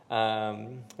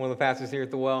One of the pastors here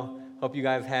at the Well. Hope you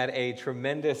guys had a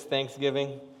tremendous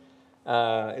Thanksgiving.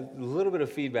 A little bit of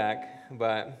feedback,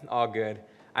 but all good.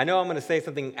 I know I'm going to say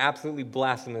something absolutely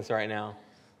blasphemous right now,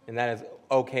 and that is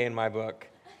okay in my book,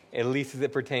 at least as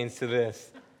it pertains to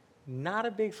this. Not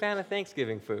a big fan of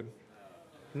Thanksgiving food.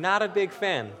 Not a big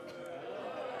fan.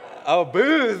 Oh,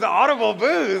 booze, the audible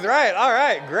booze, right, all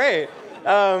right, great.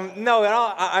 No, at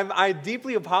all, I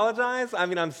deeply apologize. I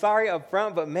mean, I'm sorry up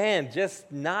front, but man,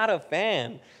 just not a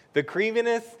fan. The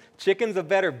creaminess, chicken's a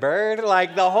better bird,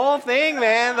 like the whole thing,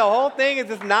 man, the whole thing is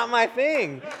just not my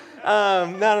thing.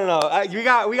 No. We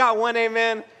got one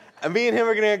amen. Me and him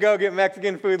are going to go get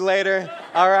Mexican food later,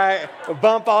 all right?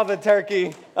 Bump all the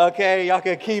turkey, okay? Y'all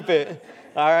can keep it.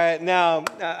 All right, now,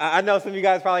 I know some of you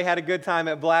guys probably had a good time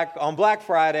on Black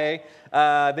Friday.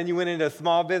 Then you went into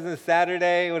Small Business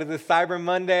Saturday. What is this, Cyber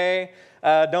Monday?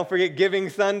 Don't forget Giving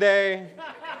Sunday.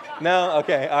 No?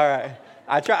 Okay, all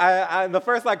right. The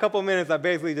first couple minutes, I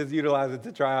basically just utilized it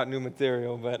to try out new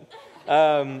material. But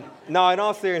no, in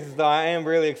all seriousness, though, I am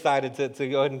really excited to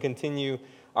go ahead and continue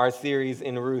our series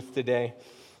in Ruth today.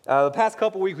 The past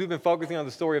couple weeks, we've been focusing on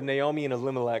the story of Naomi and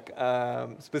Elimelech,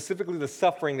 specifically the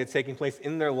suffering that's taking place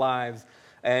in their lives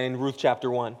in Ruth chapter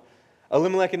 1.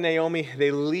 Elimelech and Naomi,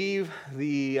 they leave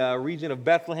the region of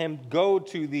Bethlehem, go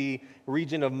to the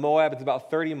region of Moab. It's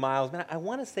about 30 miles. Man, I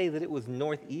want to say that it was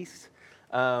northeast,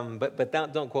 but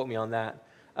don't quote me on that.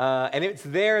 And it's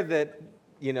there that,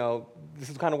 this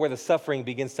is kind of where the suffering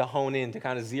begins to hone in, to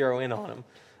kind of zero in on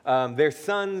them. Their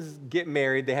sons get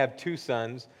married. They have 2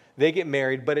 sons. They get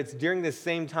married, but it's during this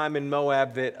same time in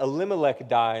Moab that Elimelech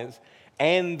dies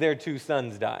and their 2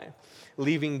 sons die,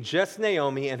 leaving just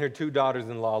Naomi and her 2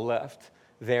 daughters-in-law left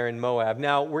there in Moab.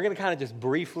 Now, we're going to kind of just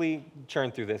briefly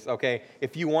churn through this, okay?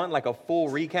 If you want a full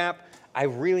recap, I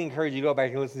really encourage you to go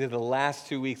back and listen to the last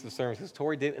 2 weeks of sermons, because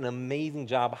Tori did an amazing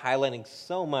job highlighting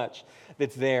so much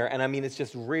that's there, and I mean, it's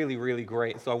just really, really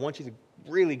great. So I want you to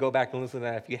really go back and listen to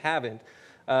that if you haven't.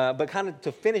 But kind of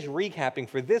to finish recapping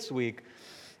for this week,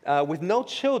 with no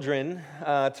children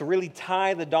to really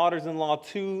tie the daughters-in-law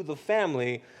to the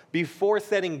family, before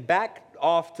setting back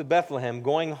off to Bethlehem,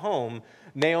 going home,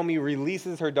 Naomi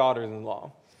releases her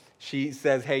daughters-in-law. She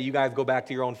says, hey, you guys go back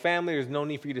to your own family. There's no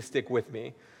need for you to stick with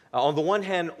me. On the one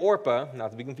hand, Orpah,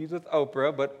 not to be confused with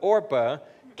Oprah, but Orpah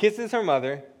kisses her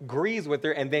mother, agrees with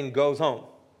her, and then goes home.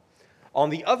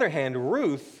 On the other hand,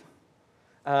 Ruth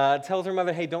tells her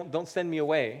mother, hey, don't send me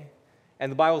away.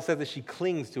 And the Bible says that she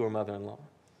clings to her mother-in-law.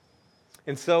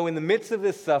 And so in the midst of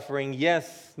this suffering,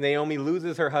 yes, Naomi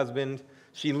loses her husband,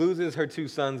 she loses her 2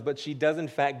 sons, but she does in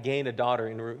fact gain a daughter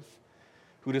in Ruth,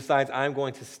 who decides, I'm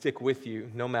going to stick with you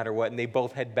no matter what, and they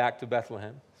both head back to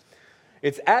Bethlehem.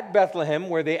 It's at Bethlehem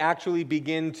where they actually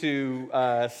begin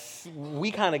to,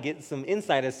 we kind of get some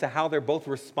insight as to how they're both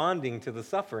responding to the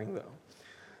suffering, though.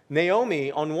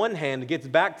 Naomi, on one hand, gets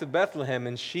back to Bethlehem,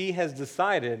 and she has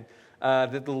decided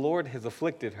that the Lord has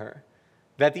afflicted her.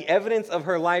 That the evidence of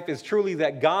her life is truly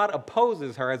that God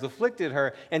opposes her, has afflicted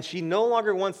her, and she no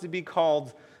longer wants to be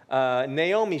called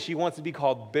Naomi. She wants to be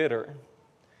called Bitter.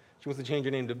 She wants to change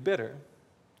her name to Bitter.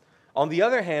 On the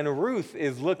other hand, Ruth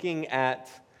is looking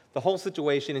at the whole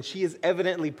situation, and she has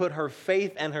evidently put her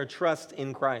faith and her trust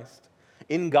in Christ,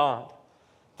 in God.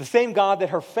 The same God that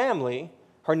her family,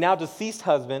 her now deceased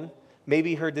husband,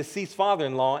 maybe her deceased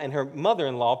father-in-law and her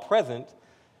mother-in-law present,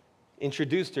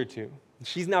 introduced her to.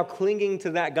 She's now clinging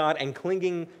to that God and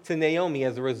clinging to Naomi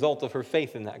as a result of her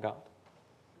faith in that God.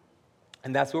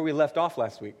 And that's where we left off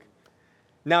last week.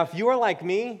 Now, if you are like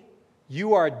me,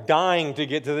 you are dying to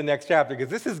get to the next chapter, because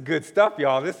this is good stuff,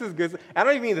 y'all. This is good. I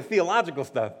don't even mean the theological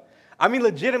stuff. I mean,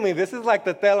 legitimately, this is like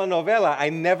the telenovela I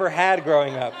never had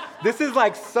growing up. This is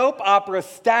like soap opera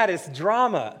status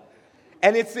drama.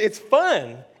 And it's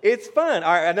fun. It's fun.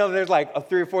 All right, I know there's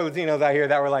 3 or 4 Latinos out here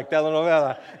that were like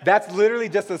telenovela. That's literally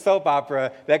just a soap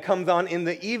opera that comes on in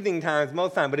the evening times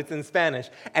most time, but it's in Spanish.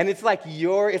 And it's like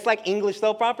English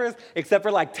soap operas, except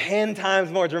for 10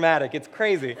 times more dramatic. It's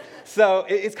crazy. So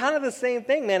it's kind of the same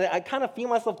thing, man. I kind of feel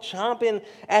myself chomping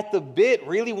at the bit,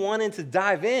 really wanting to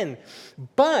dive in.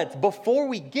 But before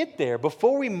we get there,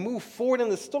 before we move forward in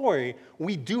the story,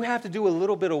 we do have to do a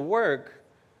little bit of work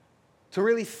to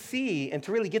really see and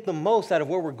to really get the most out of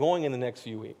where we're going in the next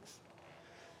few weeks.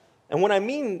 And what I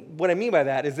mean by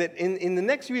that is that in the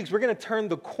next few weeks, we're going to turn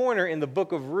the corner in the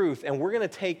book of Ruth, and we're going to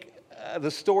take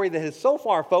the story that has so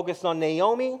far focused on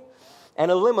Naomi and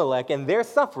Elimelech and their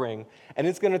suffering, and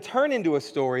it's going to turn into a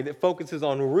story that focuses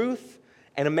on Ruth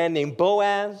and a man named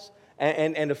Boaz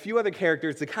and a few other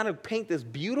characters to kind of paint this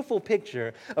beautiful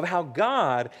picture of how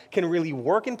God can really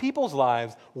work in people's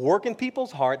lives, work in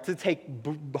people's hearts to take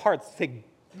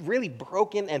really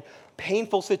broken and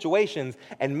painful situations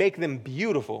and make them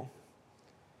beautiful.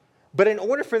 But in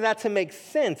order for that to make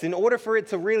sense, in order for it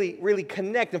to really, really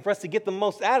connect and for us to get the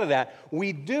most out of that,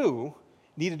 we do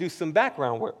need to do some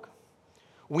background work.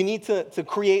 We need to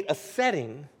create a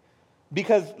setting,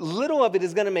 because little of it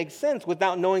is going to make sense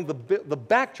without knowing the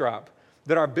backdrop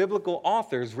that our biblical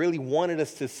authors really wanted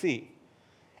us to see.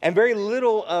 And very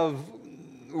little of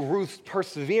Ruth's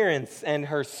perseverance and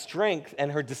her strength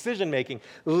and her decision-making,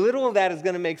 little of that is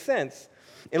going to make sense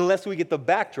unless we get the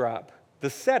backdrop, the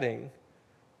setting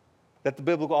that the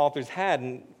biblical authors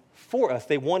had for us.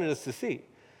 They wanted us to see.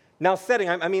 Now, setting,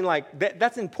 I mean, like,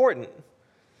 that's important.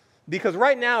 Because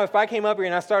right now, if I came up here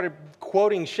and I started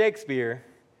quoting Shakespeare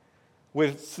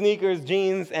with sneakers,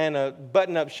 jeans, and a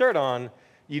button-up shirt on,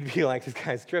 you'd be like, this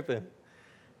guy's tripping,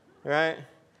 right?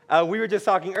 We were just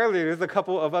talking earlier, there's a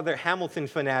couple of other Hamilton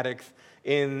fanatics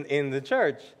in the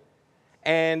church.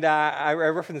 And I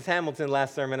referenced Hamilton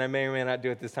last sermon. I may or may not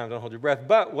do it this time. Don't hold your breath.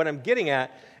 But what I'm getting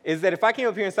at is that if I came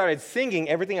up here and started singing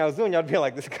everything I was doing, y'all would be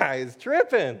like, this guy is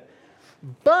tripping.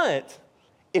 But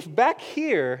if back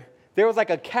here there was like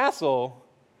a castle,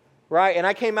 right, and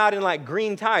I came out in like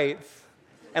green tights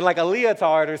and like a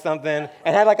leotard or something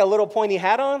and had like a little pointy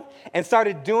hat on and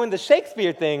started doing the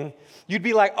Shakespeare thing, you'd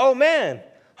be like, oh man,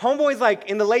 homeboy's like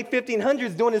in the late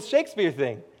 1500s doing his Shakespeare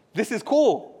thing. This is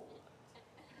cool.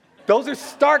 Those are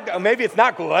stark, maybe it's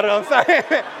not cool, I don't know, I'm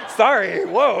sorry. Sorry,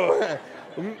 whoa.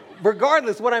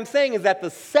 Regardless, what I'm saying is that the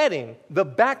setting, the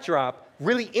backdrop,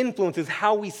 really influences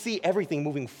how we see everything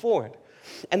moving forward.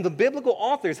 And the biblical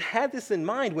authors had this in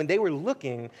mind when they were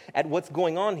looking at what's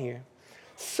going on here.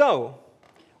 So,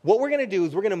 what we're going to do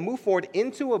is we're going to move forward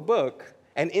into a book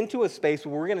and into a space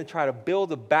where we're going to try to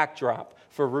build a backdrop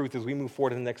for Ruth as we move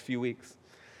forward in the next few weeks.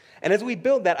 And as we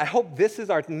build that, I hope this is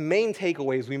our main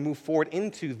takeaway as we move forward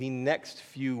into the next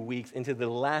few weeks, into the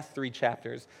last 3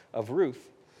 chapters of Ruth.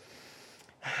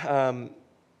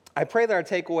 I pray that our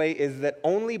takeaway is that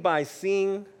only by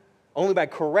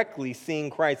correctly seeing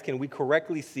Christ can we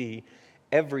correctly see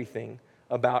everything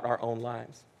about our own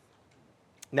lives.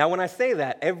 Now, when I say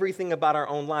that, everything about our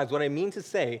own lives, what I mean to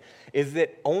say is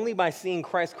that only by seeing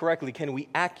Christ correctly can we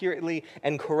accurately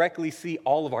and correctly see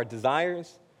all of our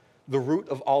desires, the root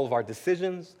of all of our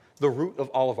decisions, the root of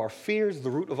all of our fears, the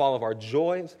root of all of our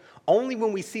joys. Only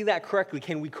when we see that correctly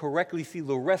can we correctly see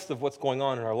the rest of what's going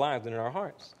on in our lives and in our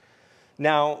hearts.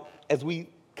 Now, as we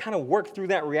kind of work through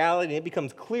that reality and it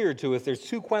becomes clearer to us, there's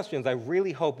 2 questions I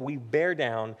really hope we bear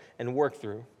down and work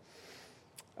through.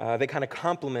 They kind of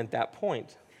complement that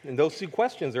point. And those 2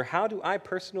 questions are, how do I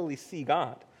personally see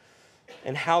God?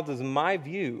 And how does my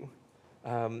view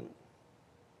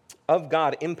of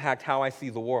God impact how I see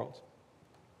the world?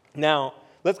 Now,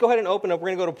 let's go ahead and open up. We're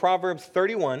going to go to Proverbs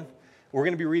 31. We're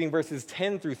going to be reading verses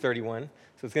 10 through 31.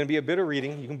 So it's going to be a bit of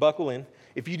reading. You can buckle in.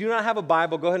 If you do not have a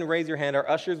Bible, go ahead and raise your hand. Our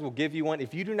ushers will give you one.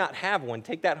 If you do not have one,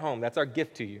 take that home. That's our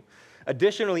gift to you.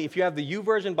 Additionally, if you have the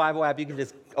YouVersion Bible app, you can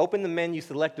just open the menu,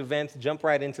 select events, jump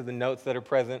right into the notes that are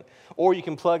present. Or you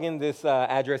can plug in this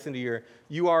address into your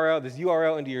URL, this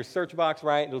URL into your search box,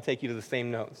 right? It'll take you to the same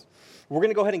notes. We're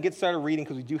going to go ahead and get started reading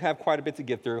because we do have quite a bit to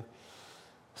get through.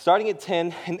 Starting at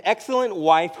 10, an excellent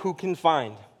wife who can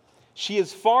find. She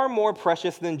is far more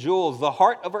precious than jewels. The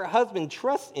heart of her husband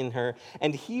trusts in her,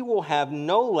 and he will have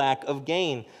no lack of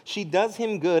gain. She does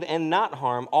him good and not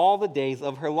harm all the days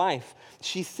of her life.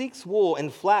 She seeks wool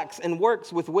and flax and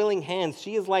works with willing hands.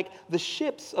 She is like the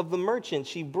ships of the merchant.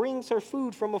 She brings her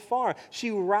food from afar. She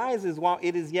rises while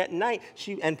it is yet night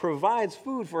and provides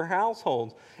food for her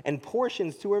household and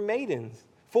portions to her maidens,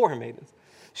 for her maidens.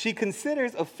 She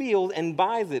considers a field and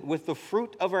buys it. With the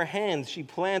fruit of her hands, she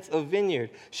plants a vineyard.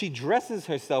 She dresses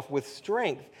herself with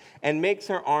strength and makes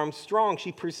her arms strong.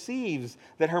 She perceives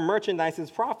that her merchandise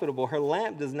is profitable. Her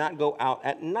lamp does not go out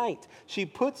at night. She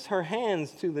puts her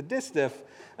hands to the distaff,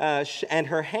 and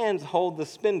her hands hold the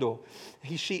spindle.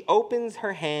 She opens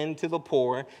her hand to the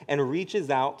poor and reaches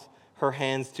out her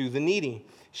hands to the needy.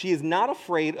 She is not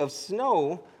afraid of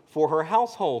snow for her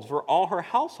household, for all her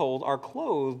household are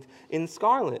clothed in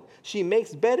scarlet. She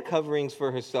makes bed coverings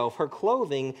for herself. Her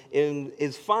clothing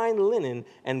is fine linen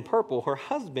and purple. Her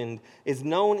husband is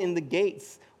known in the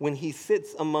gates when he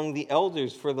sits among the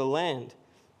elders of the land.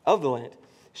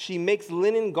 She makes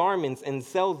linen garments and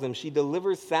sells them. She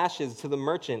delivers sashes to the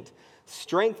merchant.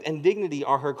 Strength and dignity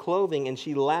are her clothing, and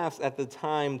she laughs at the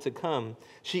time to come.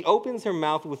 She opens her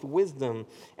mouth with wisdom,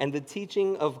 and the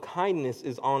teaching of kindness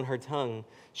is on her tongue.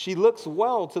 She looks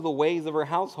well to the ways of her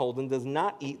household and does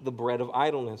not eat the bread of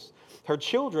idleness. Her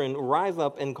children rise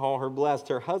up and call her blessed,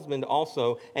 her husband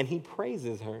also, and he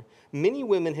praises her. Many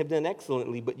women have done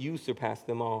excellently, but you surpass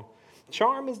them all.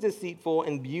 Charm is deceitful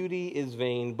and beauty is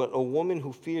vain, but a woman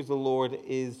who fears the Lord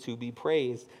is to be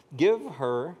praised. Give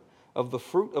her of the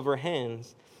fruit of her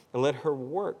hands, and let her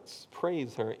works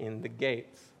praise her in the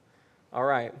gates. All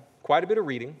right, quite a bit of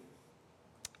reading,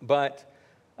 but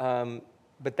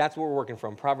that's what we're working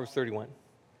from, Proverbs 31.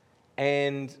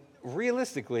 And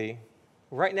realistically,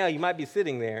 right now you might be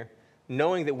sitting there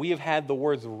knowing that we have had the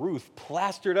words Ruth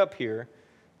plastered up here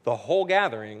the whole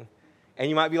gathering, and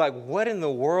you might be like, what in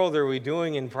the world are we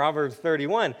doing in Proverbs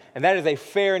 31? And that is a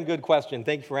fair and good question.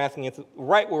 Thank you for asking. It's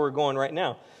right where we're going right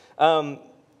now.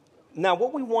 Now,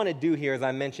 what we want to do here, as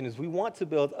I mentioned, is we want to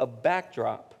build a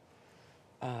backdrop,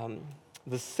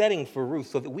 the setting for Ruth,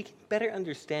 so that we can better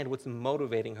understand what's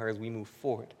motivating her as we move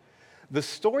forward. The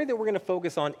story that we're going to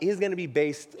focus on is going to be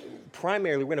based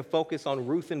primarily, we're going to focus on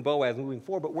Ruth and Boaz moving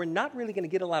forward, but we're not really going to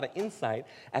get a lot of insight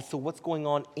as to what's going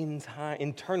on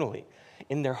internally,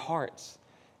 in their hearts,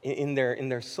 in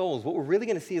their souls. What we're really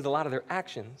going to see is a lot of their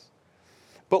actions.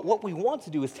 But what we want to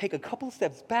do is take a couple of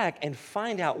steps back and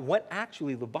find out what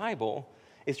actually the Bible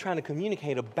is trying to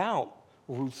communicate about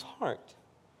Ruth's heart.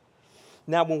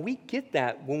 Now, when we get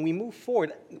that, when we move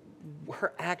forward,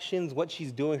 her actions, what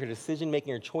she's doing, her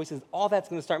decision-making, her choices, all that's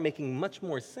going to start making much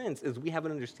more sense as we have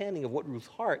an understanding of what Ruth's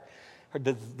heart,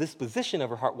 the disposition of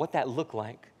her heart, what that looked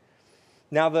like.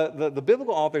 Now, the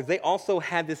biblical authors, they also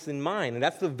had this in mind, and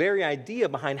that's the very idea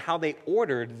behind how they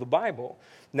ordered the Bible.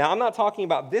 Now, I'm not talking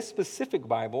about this specific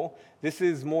Bible. This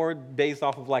is more based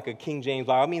off of like a King James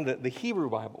Bible. I mean the Hebrew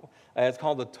Bible. It's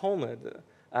called the Talmud.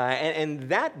 And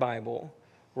that Bible,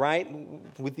 right,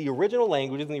 with the original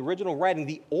languages and the original writing,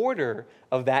 the order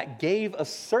of that gave a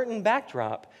certain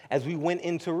backdrop as we went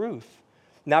into Ruth.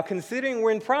 Now, considering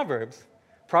we're in Proverbs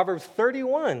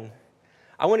 31,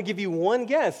 I want to give you one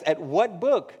guess at what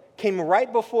book came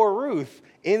right before Ruth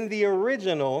in the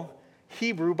original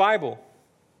Hebrew Bible.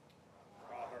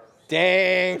 Proverbs.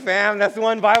 Dang, fam, that's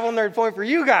one Bible nerd point for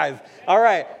you guys. All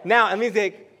right, now let me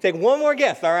take one more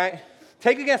guess, all right?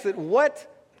 Take a guess at what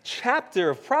chapter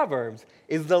of Proverbs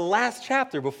is the last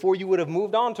chapter before you would have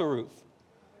moved on to Ruth.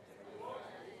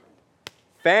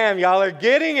 Fam, y'all are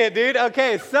getting it, dude.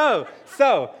 Okay, so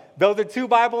those are two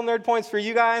Bible nerd points for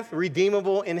you guys.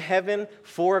 Redeemable in heaven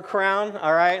for a crown,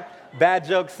 all right? Bad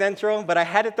joke central, but I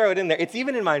had to throw it in there. It's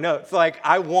even in my notes. Like,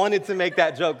 I wanted to make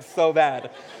that joke so bad.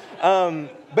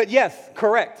 But yes,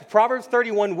 correct. Proverbs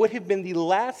 31 would have been the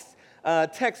last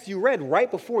text you read right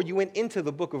before you went into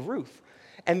the book of Ruth.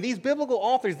 And these biblical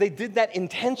authors, they did that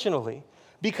intentionally.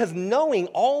 Because knowing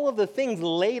all of the things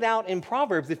laid out in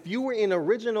Proverbs, if you were an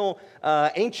original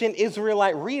ancient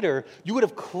Israelite reader, you would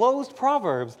have closed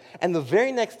Proverbs, and the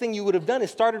very next thing you would have done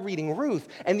is started reading Ruth,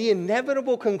 and the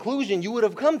inevitable conclusion you would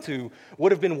have come to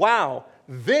would have been, wow,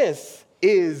 this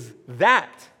is that.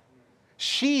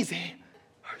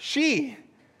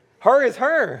 Her is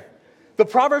her. The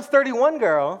Proverbs 31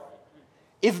 girl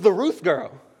is the Ruth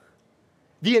girl.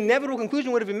 The inevitable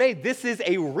conclusion would have been made, this is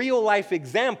a real-life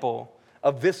example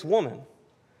of this woman.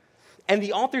 And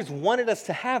the authors wanted us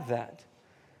to have that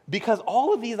because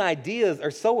all of these ideas are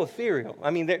so ethereal.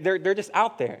 I mean, they're just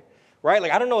out there, right?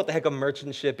 Like, I don't know what the heck a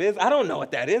merchantship is. I don't know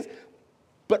what that is.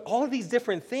 But all of these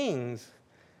different things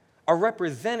are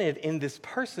represented in this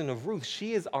person of Ruth.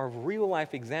 She is our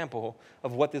real-life example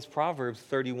of what this Proverbs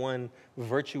 31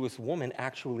 virtuous woman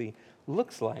actually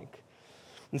looks like.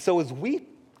 And so as we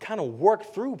kind of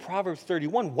work through Proverbs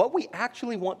 31, what we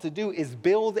actually want to do is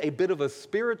build a bit of a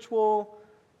spiritual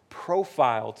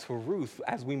profile to Ruth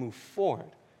as we move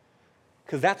forward.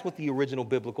 Because that's what the original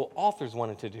biblical authors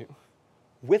wanted to do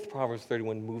with Proverbs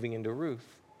 31 moving into Ruth.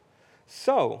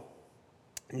 So,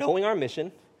 knowing our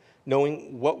mission,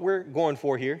 knowing what we're going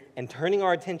for here, and turning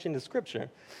our attention to Scripture,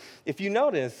 if you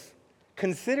notice,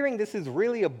 considering this is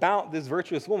really about this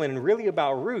virtuous woman and really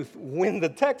about Ruth, when the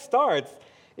text starts,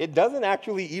 it doesn't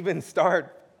actually even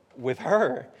start with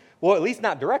her. Well, at least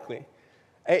not directly.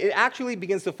 It actually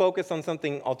begins to focus on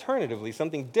something alternatively,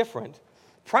 something different.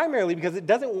 Primarily because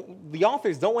the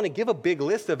authors don't want to give a big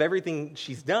list of everything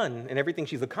she's done and everything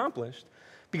she's accomplished,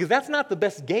 because that's not the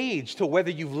best gauge to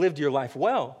whether you've lived your life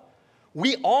well.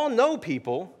 We all know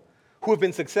people who have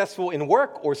been successful in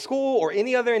work or school or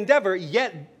any other endeavor,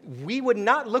 yet we would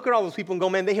not look at all those people and go,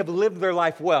 man, they have lived their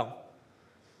life well.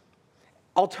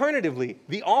 Alternatively,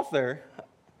 the author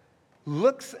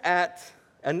looks at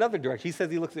another direction. He says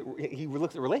he looks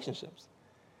at relationships.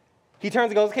 He turns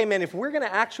and goes, okay, man, if we're going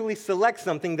to actually select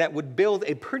something that would build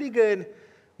a pretty good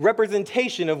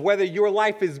representation of whether your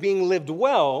life is being lived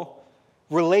well,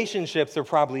 relationships are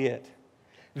probably it.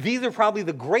 These are probably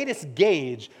the greatest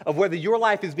gauge of whether your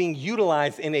life is being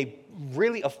utilized in a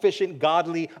really efficient,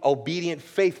 godly, obedient,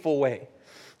 faithful way.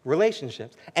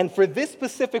 Relationships. And for this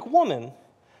specific woman,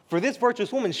 for this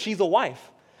virtuous woman, she's a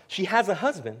wife. She has a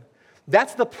husband.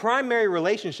 That's the primary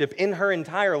relationship in her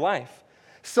entire life.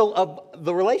 So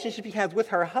the relationship she has with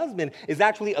her husband is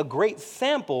actually a great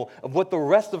sample of what the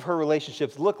rest of her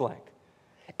relationships look like.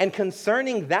 And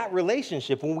concerning that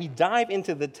relationship, when we dive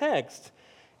into the text,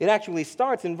 it actually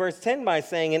starts in verse 10 by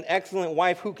saying, "An excellent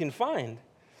wife who can find?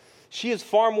 She is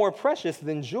far more precious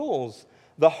than jewels.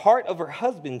 The heart of her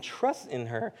husband trusts in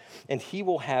her, and he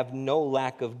will have no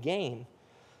lack of gain.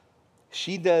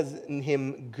 She does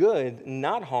him good,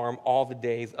 not harm, all the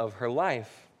days of her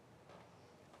life."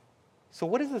 So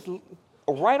what is this?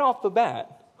 Right off the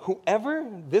bat, whoever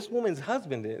this woman's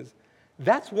husband is,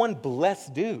 that's one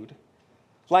blessed dude.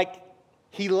 Like,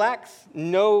 he lacks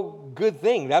no good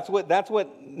thing. That's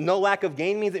what no lack of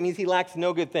gain means. It means he lacks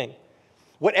no good thing.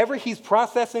 Whatever he's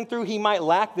processing through, he might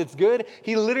lack that's good.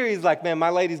 He literally is like, man, my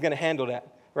lady's going to handle that,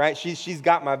 right? She's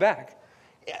got my back.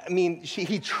 I mean,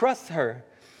 he trusts her.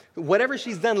 Whatever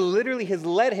she's done literally has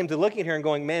led him to looking at her and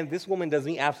going, man, this woman does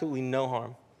me absolutely no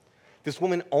harm. This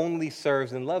woman only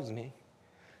serves and loves me.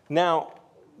 Now,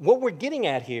 what we're getting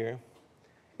at here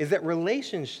is that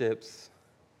relationships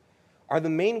are the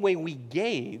main way we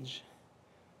gauge,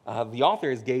 the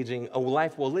author is gauging a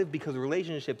life well lived, because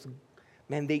relationships,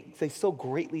 man, they so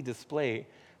greatly display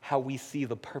how we see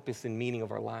the purpose and meaning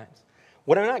of our lives.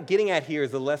 What I'm not getting at here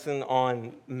is a lesson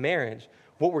on marriage.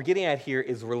 What we're getting at here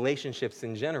is relationships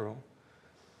in general.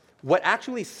 What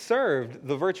actually served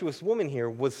the virtuous woman here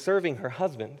was serving her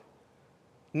husband.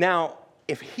 Now,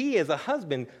 if he as a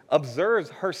husband observes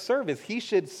her service, he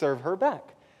should serve her back.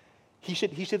 He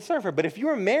should serve her. But if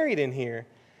you're married in here,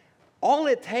 all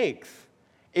it takes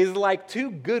is like 2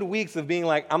 good weeks of being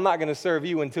like, I'm not going to serve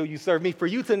you until you serve me, for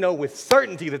you to know with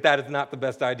certainty that that is not the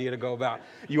best idea to go about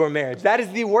your marriage. That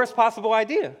is the worst possible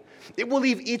idea. It will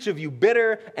leave each of you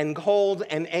bitter and cold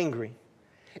and angry.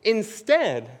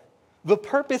 Instead, the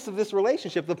purpose of this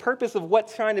relationship, the purpose of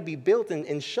what's trying to be built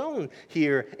and shown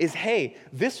here is, hey,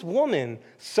 this woman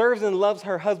serves and loves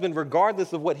her husband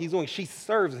regardless of what he's doing. She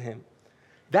serves him.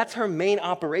 That's her main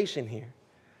operation here.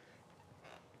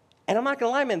 And I'm not going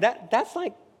to lie, man,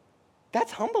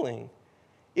 that's humbling.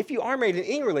 If you are married in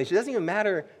any relationship, it doesn't even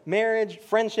matter, marriage,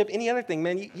 friendship, any other thing,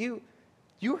 man,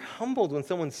 you're humbled when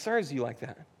someone serves you like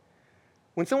that.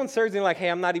 When someone serves you like, hey,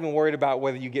 I'm not even worried about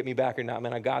whether you get me back or not,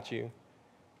 man, I got you.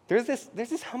 There's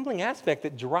this humbling aspect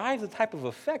that drives a type of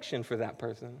affection for that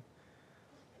person.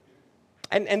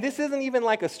 And this isn't even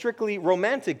like a strictly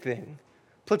romantic thing.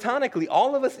 Platonically,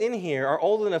 all of us in here are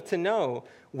old enough to know,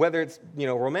 whether it's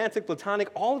romantic, platonic,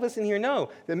 all of us in here know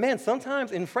that, man,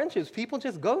 sometimes in friendships, people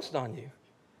just ghost on you.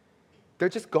 They're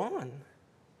just gone.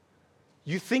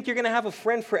 You think you're going to have a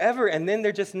friend forever, and then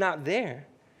they're just not there.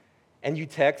 And you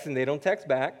text, and they don't text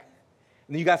back.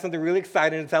 And then you got something really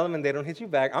exciting to tell them, and they don't hit you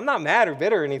back. I'm not mad or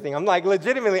bitter or anything. I'm like,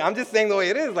 legitimately, I'm just saying the way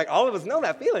it is. Like, all of us know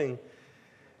that feeling.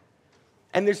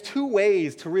 And there's 2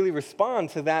 ways to really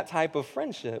respond to that type of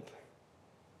friendship.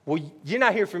 Well, you're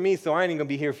not here for me, so I ain't even going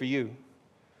to be here for you.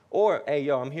 Or, hey,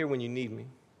 yo, I'm here when you need me.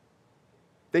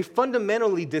 They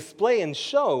fundamentally display and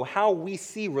show how we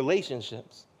see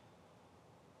relationships.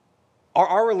 Are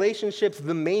our relationships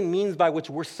the main means by which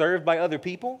we're served by other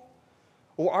people?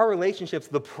 Or are relationships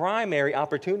the primary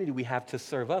opportunity we have to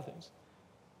serve others?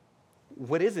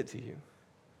 What is it to you?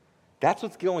 That's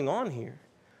what's going on here.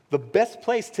 The best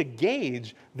place to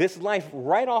gauge this life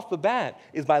right off the bat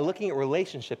is by looking at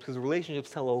relationships, because relationships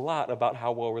tell a lot about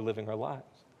how well we're living our lives.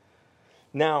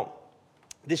 Now,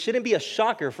 this shouldn't be a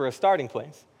shocker for a starting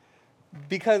place,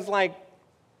 because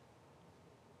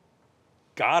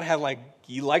God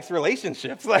he likes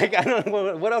relationships. I don't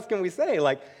know, what else can we say?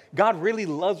 God really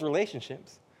loves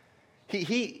relationships.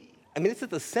 It's at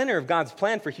the center of God's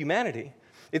plan for humanity.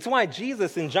 It's why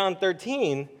Jesus in John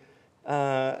 13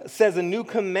 says, a new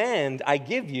command I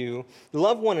give you,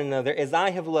 love one another as I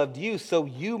have loved you, so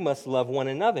you must love one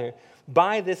another.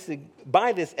 By this,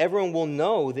 everyone will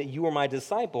know that you are my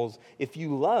disciples if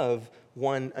you love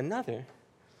one another.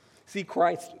 See,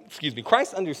 Christ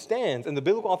understands, and the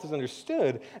biblical authors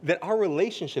understood, that our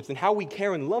relationships and how we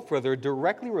care and love for others are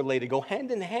directly related, go hand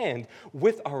in hand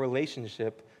with our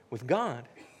relationship with God.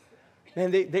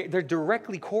 And they're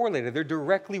directly correlated. They're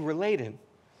directly related.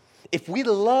 If we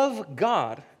love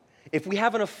God, if we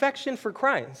have an affection for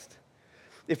Christ,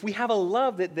 if we have a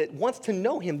love that wants to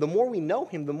know him, the more we know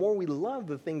him, the more we love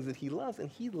the things that he loves. And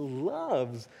he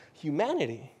loves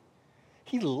humanity.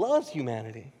 He loves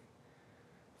humanity.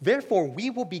 Therefore,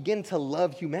 we will begin to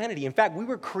love humanity. In fact, we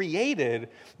were created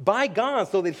by God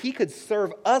so that he could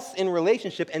serve us in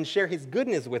relationship and share his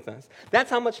goodness with us.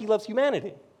 That's how much he loves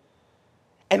humanity.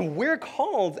 And we're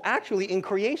called, actually, in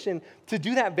creation, to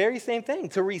do that very same thing,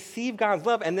 to receive God's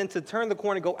love and then to turn the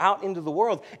corner, go out into the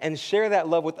world and share that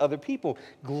love with other people,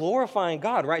 glorifying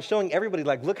God, right? Showing everybody,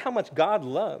 like, look how much God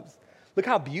loves. Look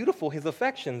how beautiful his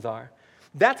affections are.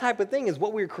 That type of thing is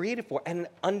what we were created for. And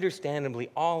understandably,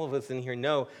 all of us in here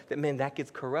know that, man, that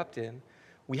gets corrupted.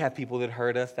 We have people that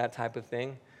hurt us, that type of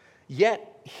thing.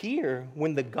 Yet here,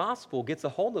 when the gospel gets a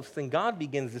hold of us and God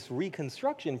begins this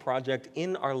reconstruction project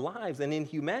in our lives and in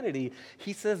humanity,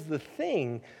 he says the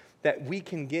thing that we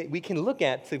can look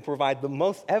at to provide the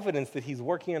most evidence that he's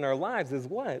working in our lives is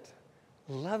what?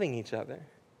 Loving each other.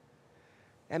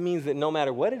 That means that no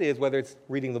matter what it is, whether it's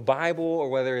reading the Bible or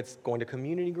whether it's going to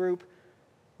community group,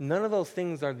 none of those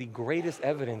things are the greatest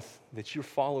evidence that you're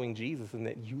following Jesus and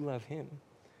that you love him.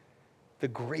 The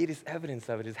greatest evidence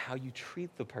of it is how you treat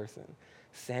the person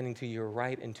standing to your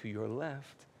right and to your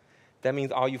left. That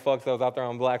means all you folks that was out there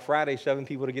on Black Friday shoving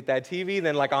people to get that TV,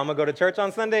 then like, I'm going to go to church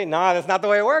on Sunday? Nah, that's not the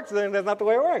way it works. That's not the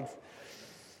way it works.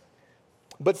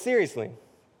 But seriously,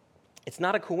 it's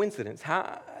not a coincidence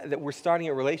that we're starting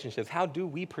at relationships. How do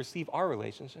we perceive our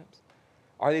relationships?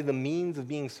 Are they the means of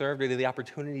being served, or are they the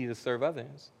opportunity to serve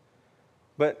others?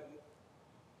 But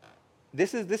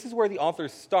this is where the author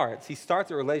starts. He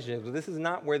starts a relationship, but this is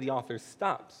not where the author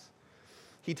stops.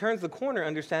 He turns the corner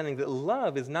understanding that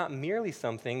love is not merely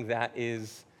something that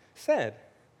is said.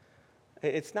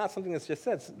 It's not something that's just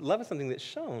said. Love is something that's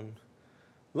shown.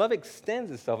 Love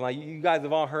extends itself. Now, you guys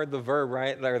have all heard the verb,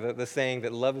 right? Or the saying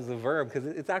that love is a verb, because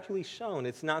it's actually shown.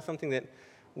 It's not something that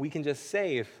we can just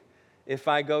say. If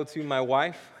I go to my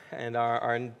wife and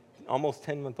our almost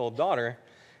 10-month-old daughter,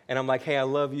 and I'm like, hey, I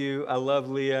love you, I love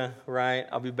Leah, right?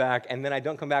 I'll be back. And then I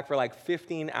don't come back for like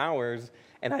 15 hours,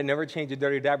 and I never change a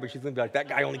dirty diaper. She's going to be like, that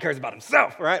guy only cares about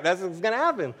himself, right? That's what's going to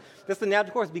happen. That's the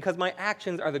natural course, because my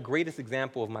actions are the greatest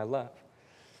example of my love.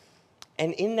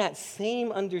 And in that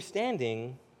same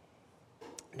understanding,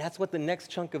 that's what the next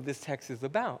chunk of this text is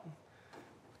about.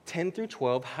 10 through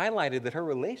 12 highlighted that her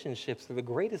relationships are the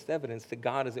greatest evidence that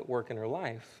God is at work in her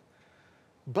life.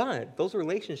 But those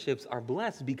relationships are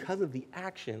blessed because of the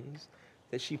actions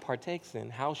that she partakes in,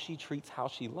 how she treats, how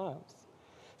she loves.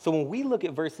 So when we look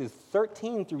at verses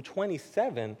 13 through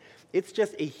 27, it's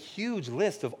just a huge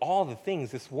list of all the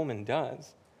things this woman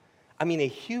does. I mean, a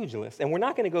huge list. And we're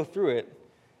not going to go through it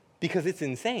because it's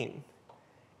insane.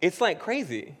 It's like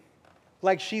crazy.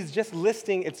 Like she's just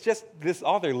listing, it's just this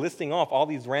author listing off all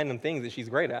these random things that she's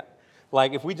great at.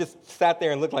 Like, if we just sat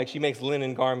there and looked like she makes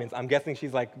linen garments, I'm guessing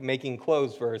she's, like, making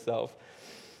clothes for herself.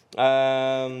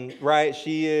 Right?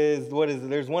 She is,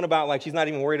 there's one about, like, she's not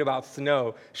even worried about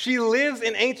snow. She lives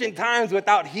in ancient times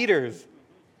without heaters.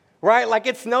 Right? Like,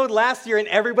 it snowed last year, and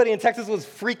everybody in Texas was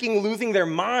freaking losing their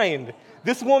mind.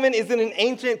 This woman is in an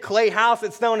ancient clay house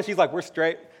at snowing, and she's like, we're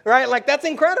straight. Right? Like, that's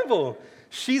incredible.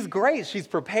 She's great. She's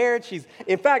prepared.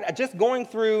 In fact, just going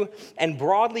through and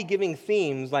broadly giving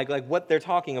themes like what they're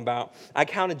talking about, I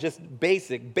counted just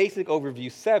basic overview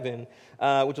 7,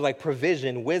 which is like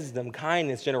provision, wisdom,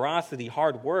 kindness, generosity,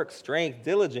 hard work, strength,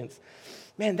 diligence.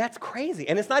 Man, that's crazy.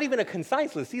 And it's not even a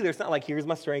concise list either. It's not like, here's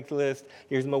my strength list,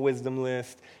 here's my wisdom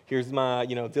list, here's my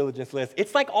diligence list.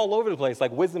 It's like all over the place,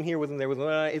 like wisdom here, wisdom there, wisdom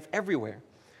there. It's everywhere.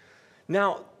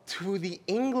 Now, to the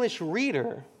English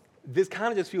reader, this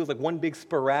kind of just feels like one big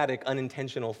sporadic,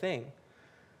 unintentional thing.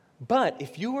 But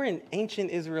if you were an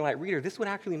ancient Israelite reader, this would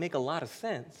actually make a lot of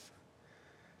sense.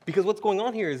 Because what's going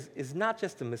on here is not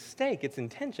just a mistake, it's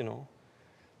intentional.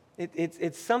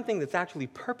 It's something that's actually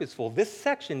purposeful. This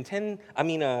section, 13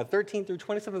 through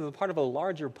 27, is a part of a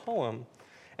larger poem.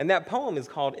 And that poem is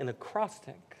called an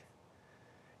acrostic.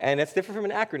 And that's different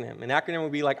from an acronym. An acronym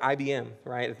would be like IBM,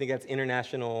 right? I think that's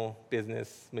International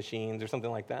Business Machines or something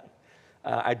like that.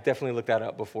 I definitely looked that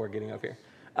up before getting up here.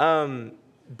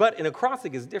 But an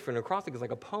acrostic is different. An acrostic is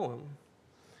like a poem.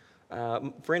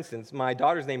 For instance, my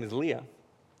daughter's name is Leah,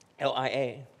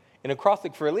 L-I-A. An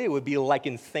acrostic for Leah would be like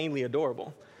insanely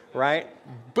adorable, right?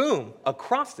 Boom,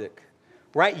 acrostic,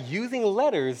 right? Using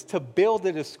letters to build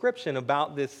a description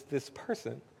about this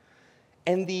person.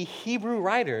 And the Hebrew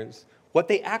writers, what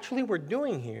they actually were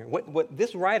doing here, what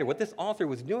this author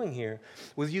was doing here,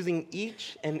 was using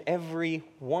each and every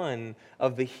one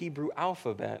of the Hebrew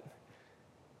alphabet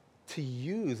to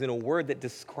use in a word that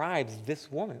describes this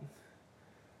woman.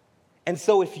 And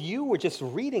so if you were just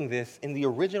reading this in the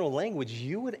original language,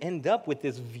 you would end up with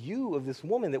this view of this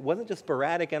woman that wasn't just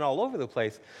sporadic and all over the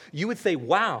place. You would say,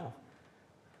 wow,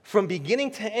 from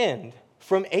beginning to end,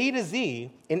 from A to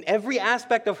Z, in every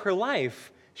aspect of her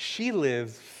life, she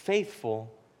lives faithful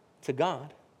to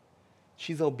God.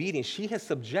 She's obedient. She has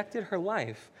subjected her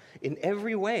life in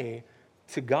every way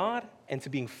to God and to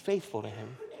being faithful to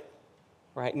him.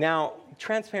 Right? Now,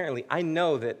 transparently, I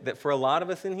know that for a lot of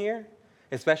us in here,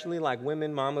 especially like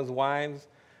women, mamas, wives,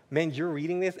 man, you're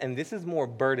reading this and this is more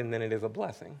burden than it is a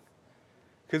blessing.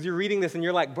 Because you're reading this and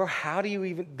you're like, bro, how do you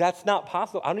even, that's not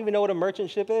possible. I don't even know what a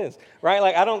merchantship is, right?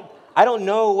 Like, I don't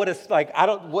know what it's like,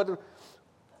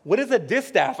 what is a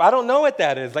distaff? I don't know what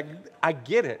that is. Like, I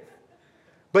get it.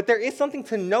 But there is something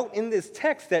to note in this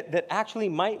text that actually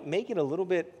might make it a little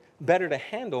bit better to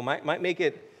handle, might make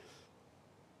it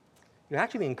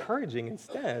actually encouraging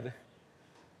instead.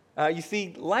 You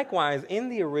see, likewise, in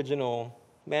the original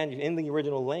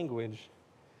language,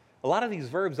 a lot of these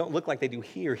verbs don't look like they do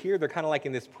here. Here, they're kind of like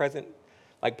in this present,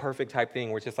 like perfect type thing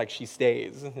where it's just like she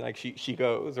stays, like she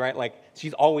goes, right? Like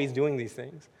she's always doing these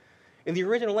things. In the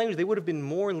original language, they would have been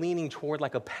more leaning toward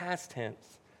like a past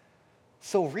tense.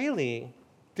 So really,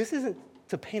 this isn't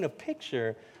to paint a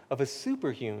picture of a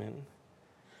superhuman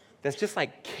that's just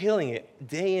like killing it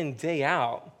day in, day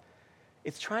out.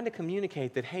 It's trying to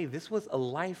communicate that, hey, this was a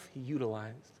life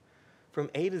utilized from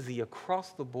A to Z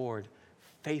across the board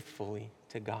faithfully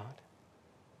to God.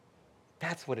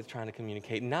 That's what it's trying to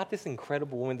communicate. Not this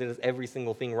incredible woman that does every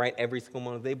single thing right every single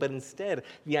moment of the day, but instead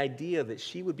the idea that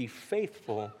she would be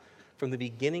faithful from the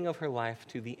beginning of her life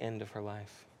to the end of her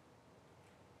life.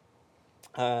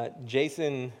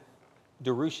 Jason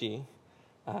DeRushi,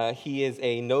 he is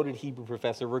a noted Hebrew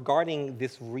professor. Regarding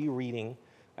this rereading,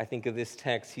 I think, of this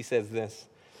text, he says this: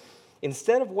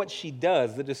 instead of what she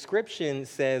does, the description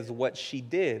says what she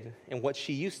did and what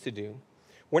she used to do.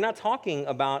 We're not talking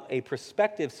about a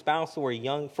prospective spouse or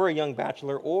for a young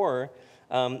bachelor or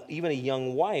even a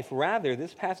young wife. Rather,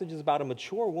 this passage is about a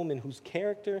mature woman whose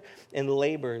character and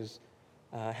labors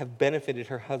have benefited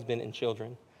her husband and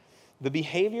children. The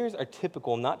behaviors are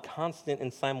typical, not constant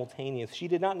and simultaneous. She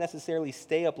did not necessarily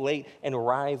stay up late and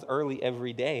rise early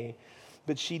every day,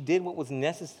 but she did what was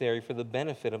necessary for the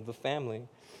benefit of the family.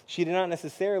 She did not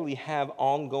necessarily have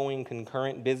ongoing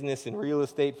concurrent business in real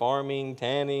estate, farming,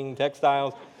 tanning,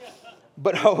 textiles,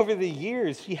 but over the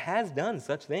years, she has done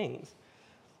such things.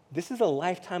 This is a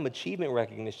lifetime achievement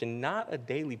recognition, not a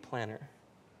daily planner.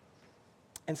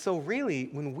 And so really,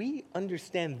 when we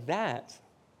understand that,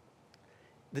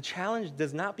 the challenge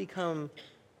does not become,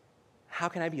 how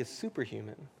can I be a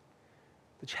superhuman?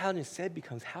 The challenge instead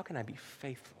becomes, how can I be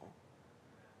faithful?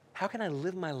 How can I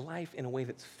live my life in a way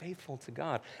that's faithful to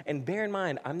God? And bear in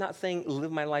mind, I'm not saying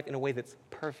live my life in a way that's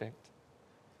perfect,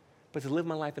 but to live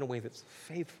my life in a way that's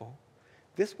faithful.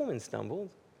 This woman stumbled.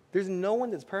 There's no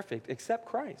one that's perfect except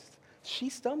Christ. She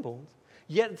stumbled.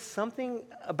 Yet something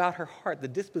about her heart, the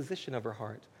disposition of her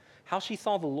heart, how she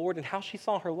saw the Lord and how she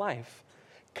saw her life,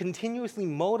 continuously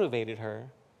motivated her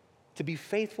to be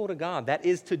faithful to God. That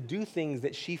is, to do things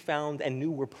that she found and knew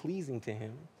were pleasing to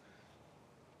him.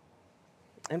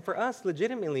 And for us,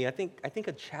 legitimately, I think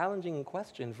a challenging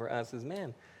question for us is,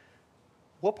 man,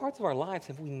 what parts of our lives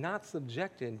have we not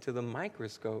subjected to the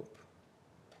microscope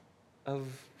of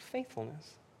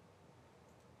faithfulness?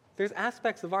 There's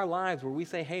aspects of our lives where we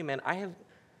say, hey, man,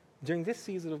 during this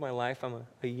season of my life, I'm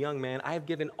a young man, I have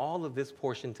given all of this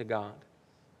portion to God.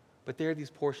 But there are these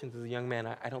portions as a young man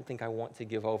I don't think I want to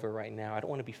give over right now. I don't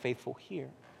want to be faithful here.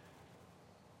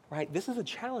 Right? This is a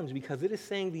challenge because it is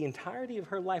saying the entirety of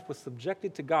her life was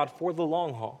subjected to God for the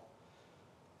long haul.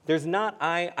 There's not,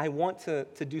 I want to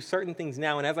do certain things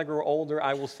now, and as I grow older,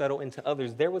 I will settle into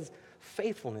others. There was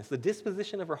faithfulness, the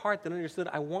disposition of her heart that understood,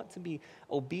 I want to be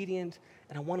obedient,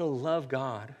 and I want to love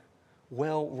God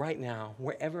well right now,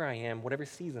 wherever I am, whatever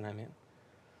season I'm in.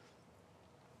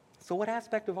 So what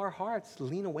aspect of our hearts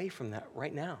lean away from that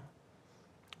right now?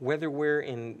 Whether we're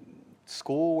in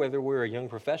school, whether we're a young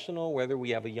professional, whether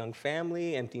we have a young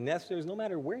family, empty nesters, no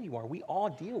matter where you are, we all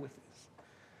deal with this.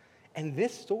 And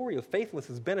this story of faithfulness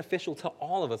is beneficial to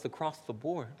all of us across the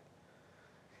board.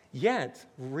 Yet,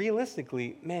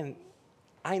 realistically, man,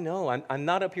 I know I'm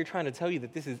not up here trying to tell you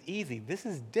that this is easy. This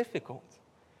is difficult.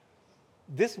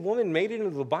 This woman made it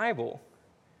into the Bible.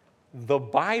 The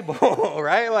Bible,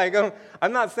 right? Like,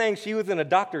 I'm not saying she was in a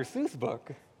Dr. Seuss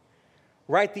book,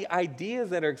 right? The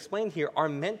ideas that are explained here are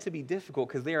meant to be difficult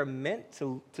because they are meant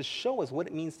to show us what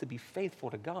it means to be faithful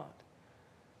to God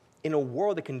in a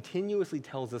world that continuously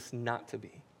tells us not to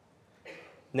be.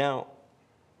 Now,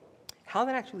 how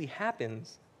that actually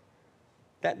happens,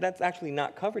 that's actually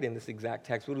not covered in this exact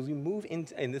text, but as we move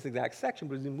in this exact section,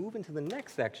 but as we move into the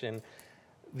next section,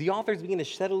 the authors begin to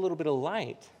shed a little bit of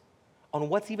light on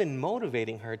what's even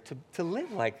motivating her to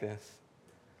live like this.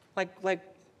 Like,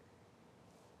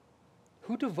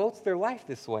 who devotes their life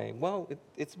this way? Well,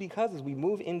 it's because as we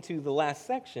move into the last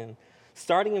section,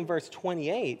 starting in verse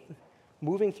 28,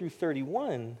 moving through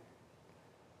 31,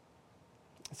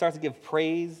 It starts to give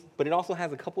praise, but it also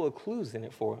has a couple of clues in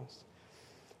it for us.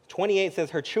 28 says,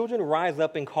 her children rise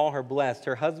up and call her blessed,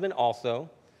 her husband also,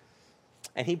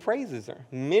 and he praises her.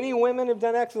 Many women have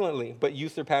done excellently, but you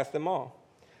surpass them all.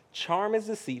 Charm is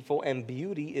deceitful and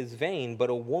beauty is vain, but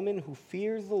a woman who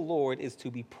fears the Lord is to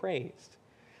be praised.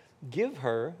 Give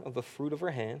her of the fruit of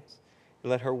her hands, and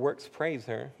let her works praise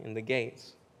her in the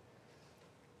gates.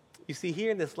 You see,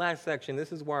 here in this last section,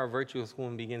 this is where our virtuous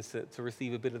woman begins to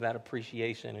receive a bit of that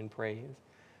appreciation and praise,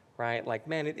 right? Like,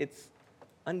 man, it's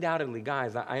undoubtedly,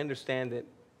 guys, I understand that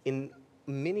in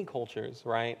many cultures,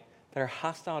 right, that are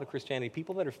hostile to Christianity,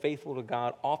 people that are faithful to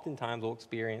God oftentimes will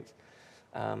experience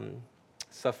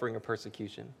suffering or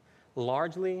persecution.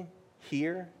 Largely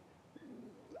here,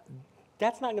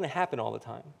 that's not going to happen all the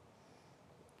time.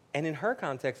 And in her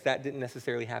context, that didn't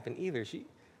necessarily happen either.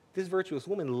 This virtuous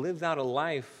woman lives out a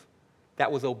life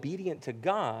that was obedient to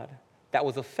God, that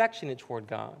was affectionate toward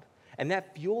God, and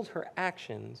that fueled her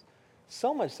actions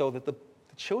so much so that the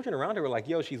children around her were like,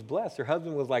 yo, she's blessed. Her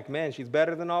husband was like, man, she's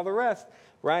better than all the rest,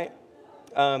 right?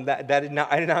 I did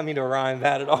not mean to rhyme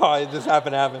that at all. It just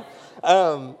happened to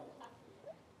happen.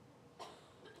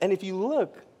 And if you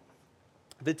look,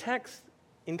 the text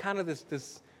in kind of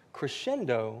this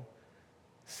crescendo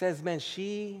says, man,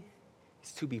 she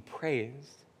is to be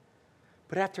praised.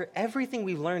 But after everything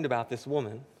we've learned about this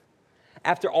woman,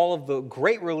 after all of the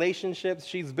great relationships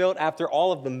she's built, after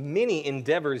all of the many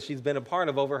endeavors she's been a part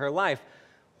of over her life,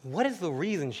 what is the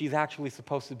reason she's actually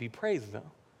supposed to be praised,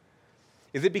 though?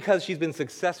 Is it because she's been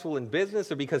successful in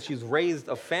business, or because she's raised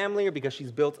a family, or because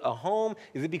she's built a home?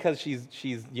 Is it because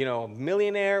she's a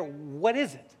millionaire? What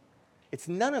is it? It's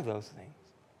none of those things.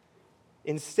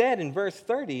 Instead, in verse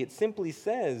 30, it simply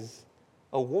says,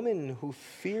 a woman who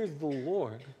fears the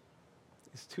Lord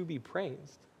is to be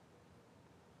praised.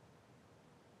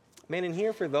 Man, in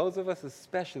here, for those of us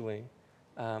especially,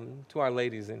 to our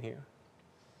ladies in here,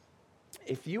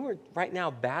 if you were right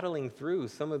now battling through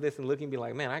some of this and looking and be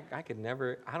like, man, I could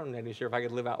never, I'm not even sure if I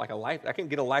could live out like a life, I can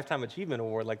get a lifetime achievement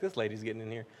award like this lady's getting in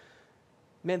here.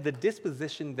 Man, the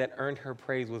disposition that earned her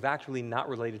praise was actually not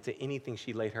related to anything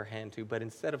she laid her hand to, but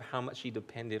instead of how much she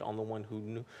depended on the one who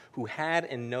knew, who had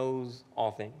and knows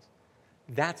all things.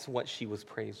 That's what she was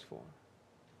praised for.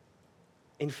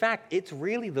 In fact, it's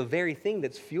really the very thing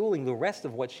that's fueling the rest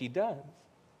of what she does.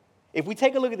 If we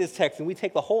take a look at this text and we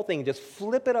take the whole thing and just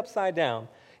flip it upside down,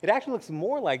 it actually looks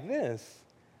more like this.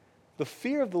 The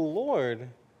fear of the Lord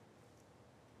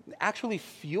actually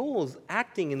fuels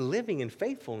acting and living in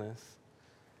faithfulness.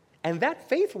 And that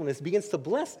faithfulness begins to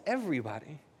bless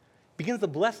everybody, begins to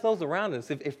bless those around us.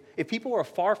 If people are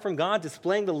far from God,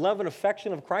 displaying the love and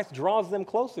affection of Christ draws them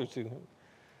closer to Him.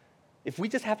 If we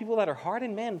just have people that are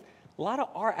hardened, man, a lot of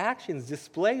our actions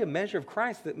display a measure of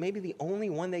Christ that may be the only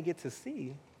one they get to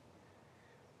see.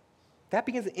 That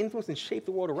begins to influence and shape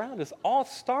the world around us, all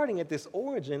starting at this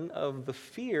origin of the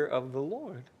fear of the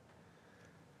Lord.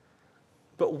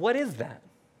 But what is that?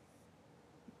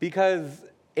 Because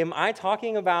am I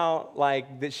talking about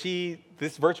like that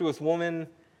this virtuous woman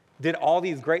did all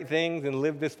these great things and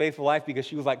lived this faithful life because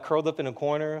she was like curled up in a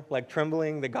corner, like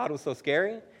trembling that God was so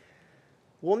scary?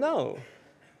 Well, no.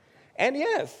 And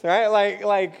yes, right?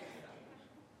 Like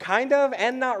kind of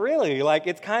and not really. Like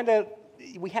it's kind of,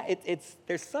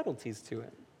 there's subtleties to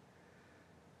it.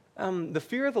 The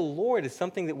fear of the Lord is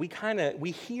something that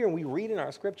we hear and we read in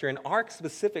our scripture. In our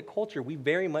specific culture, we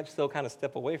very much so kind of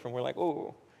step away from. We're like,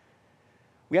 oh,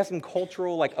 we have some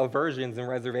cultural like aversions and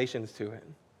reservations to it.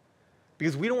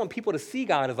 Because we don't want people to see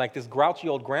God as like this grouchy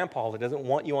old grandpa that doesn't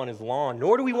want you on his lawn.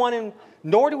 Nor do we want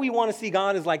to see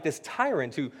God as like this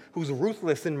tyrant who's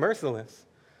ruthless and merciless.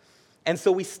 And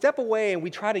so we step away and we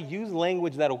try to use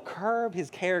language that'll curb his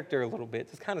character a little bit,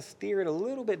 just kind of steer it a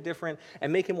little bit different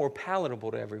and make it more palatable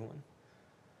to everyone.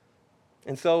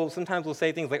 And so sometimes we'll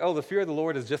say things like, oh, the fear of the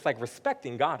Lord is just like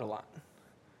respecting God a lot.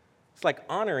 It's like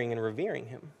honoring and revering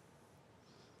him.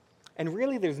 And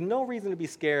really, there's no reason to be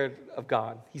scared of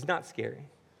God. He's not scary.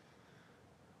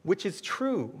 Which is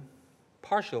true,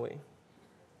 partially.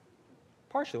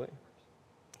 Partially.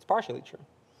 It's partially true.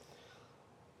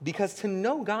 Because to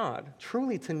know God,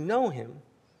 truly to know him,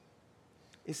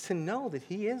 is to know that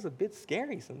he is a bit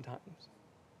scary sometimes.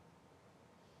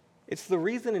 It's the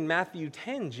reason in Matthew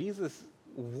 10, Jesus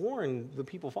warned the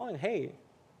people following, hey,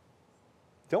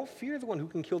 don't fear the one who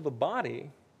can kill the body,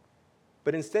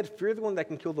 but instead fear the one that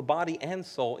can kill the body and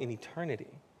soul in eternity.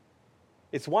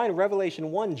 It's why in Revelation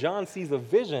 1, John sees a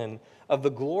vision of the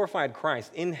glorified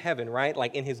Christ in heaven, right?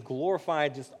 Like in his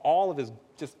glorified, just all of his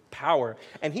just power.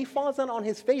 And he falls down on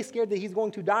his face scared that he's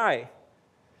going to die.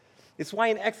 It's why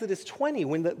in Exodus 20,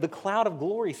 when the cloud of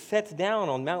glory sets down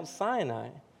on Mount Sinai,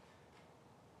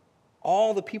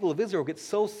 all the people of Israel get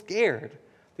so scared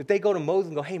that they go to Moses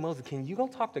and go, hey, Moses, can you go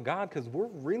talk to God? Because we're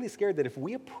really scared that if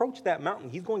we approach that mountain,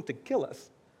 he's going to kill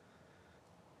us.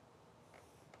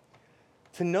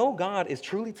 To know God is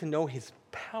truly to know his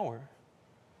power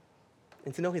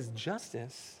and to know his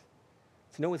justice,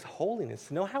 to know his holiness,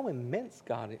 to know how immense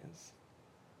God is.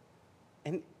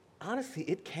 And honestly,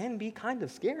 it can be kind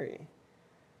of scary.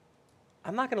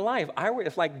 I'm not going to lie.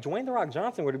 If like Dwayne "The Rock"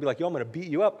 Johnson were to be like, yo, I'm going to beat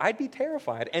you up, I'd be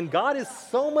terrified. And God is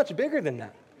so much bigger than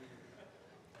that.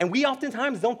 And we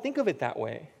oftentimes don't think of it that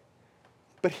way.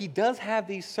 But he does have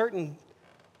this certain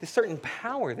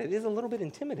power that is a little bit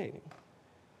intimidating.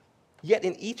 Yet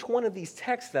in each one of these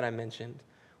texts that I mentioned,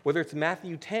 whether it's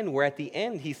Matthew 10, where at the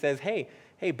end he says, hey,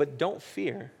 but don't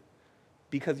fear,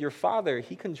 because your Father,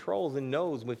 he controls and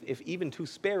knows if even 2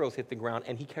 sparrows hit the ground,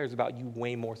 and he cares about you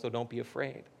way more, so don't be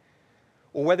afraid.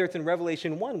 Or whether it's in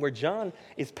Revelation 1, where John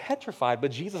is petrified,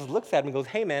 but Jesus looks at him and goes,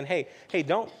 hey, man, hey,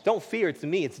 don't fear. It's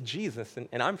me. It's Jesus,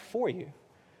 and I'm for you.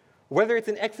 Whether it's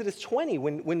in Exodus 20,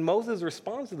 when Moses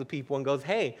responds to the people and goes,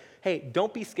 hey,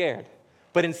 don't be scared,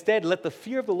 but instead let the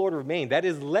fear of the Lord remain. That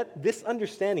is, let this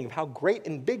understanding of how great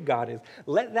and big God is,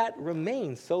 let that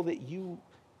remain so that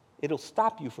it'll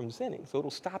stop you from sinning, so it'll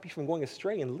stop you from going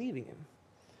astray and leaving him.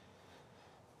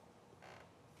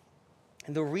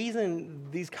 And the reason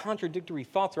these contradictory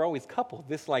thoughts are always coupled,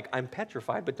 this like, I'm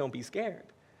petrified, but don't be scared,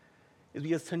 is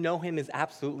because to know him is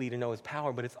absolutely to know his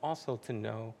power, but it's also to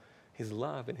know his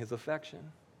love and his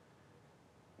affection.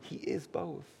 He is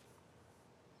both.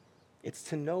 It's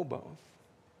to know both.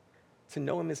 To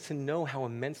know him is to know how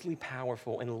immensely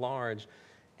powerful and large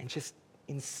and just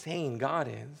insane God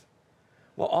is,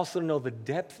 while also to know the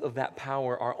depth of that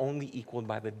power are only equaled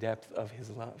by the depth of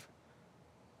his love.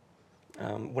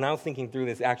 When I was thinking through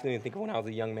this, actually I didn't think of when I was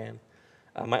a young man.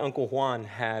 My Uncle Juan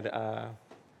had, I'm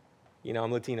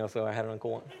Latino, so I had an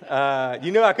Uncle Juan. I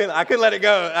couldn't let it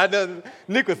go.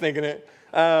 Nick was thinking it.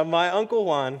 My Uncle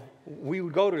Juan, we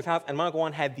would go to his house, and my Uncle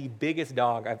Juan had the biggest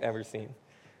dog I've ever seen.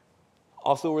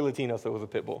 Also, we're Latino, so it was a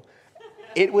pit bull.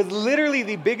 It was literally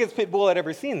the biggest pit bull I'd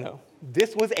ever seen, though.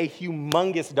 This was a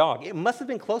humongous dog. It must have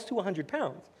been close to 100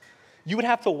 pounds. You would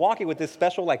have to walk it with this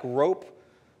special, rope,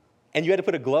 and you had to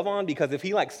put a glove on, because if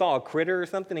he, saw a critter or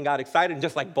something and got excited and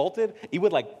just, bolted, he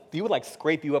would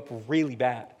scrape you up really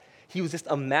bad. He was just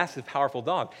a massive, powerful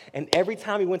dog. And every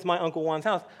time we went to my Uncle Juan's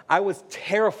house, I was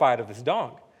terrified of this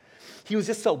dog. He was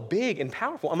just so big and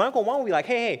powerful. And my Uncle Juan would be like,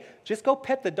 hey, just go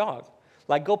pet the dog.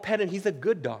 Go pet him. He's a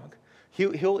good dog.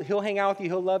 He'll hang out with you.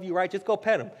 He'll love you, right? Just go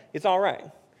pet him. It's all right.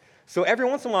 So every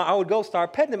once in a while, I would go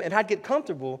start petting him, and I'd get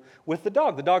comfortable with the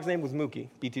dog. The dog's name was Mookie,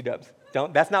 BT Dubs.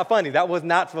 That's not funny. That was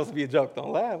not supposed to be a joke.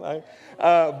 Don't laugh.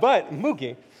 But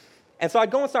Mookie. And so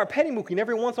I'd go and start petting Mookie, and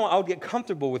every once in a while, I would get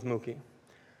comfortable with Mookie.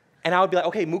 And I would be like,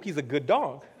 okay, Mookie's a good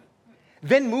dog.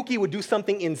 Then Mookie would do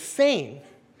something insane,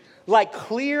 like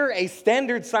clear a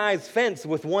standard-sized fence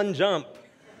with one jump.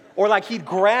 Or he'd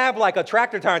grab a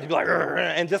tractor tire and be like,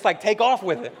 and just take off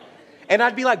with it. And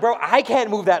I'd be like, bro, I can't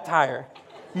move that tire.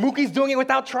 Mookie's doing it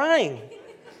without trying.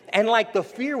 And the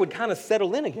fear would kind of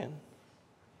settle in again.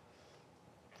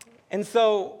 And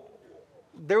so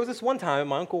there was this one time at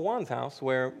my Uncle Juan's house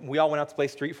where we all went out to play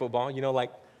street football,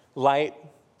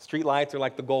 street lights or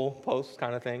the goal posts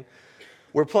kind of thing.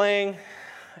 We're playing,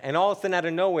 and all of a sudden out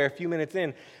of nowhere, a few minutes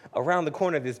in, around the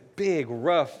corner, this big,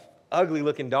 rough,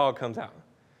 ugly-looking dog comes out.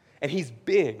 And he's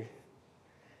big.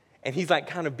 And he's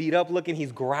kind of beat up looking.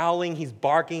 He's growling. He's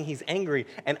barking. He's angry.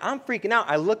 And I'm freaking out.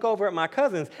 I look over at my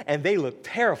cousins, and they look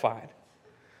terrified.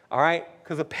 All right?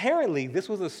 Because apparently this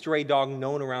was a stray dog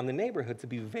known around the neighborhood to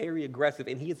be very aggressive.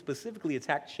 And he had specifically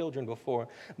attacked children before.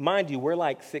 Mind you,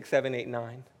 we're 6, 7, 8,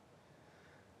 9.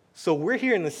 So we're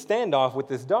here in the standoff with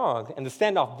this dog. And the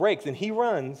standoff breaks. And he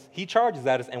runs. He charges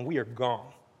at us. And we are gone.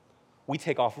 We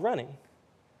take off running.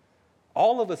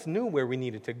 All of us knew where we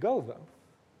needed to go, though.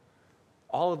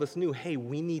 All of us knew, hey,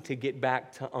 we need to get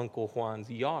back to Uncle Juan's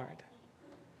yard.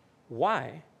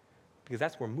 Why? Because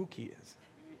that's where Mookie is.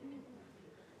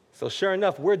 So sure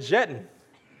enough, we're jetting.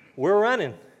 We're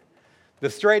running. The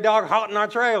stray dog hot in our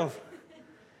trails.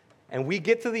 And we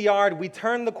get to the yard. We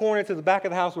turn the corner to the back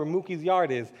of the house where Mookie's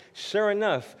yard is. Sure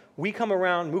enough, we come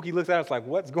around. Mookie looks at us like,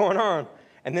 what's going on?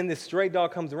 And then this stray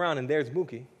dog comes around, and there's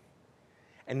Mookie.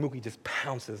 And Mookie just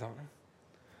pounces on him.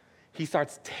 He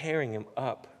starts tearing him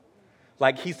up.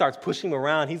 He starts pushing him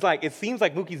around. It seems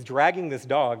like Mookie's dragging this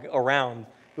dog around.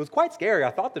 It was quite scary. I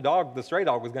thought the stray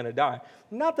dog was going to die.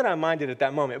 Not that I minded at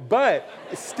that moment, but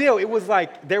still, it was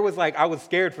I was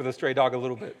scared for the stray dog a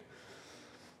little bit.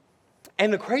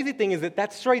 And the crazy thing is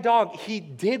that stray dog, he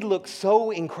did look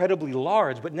so incredibly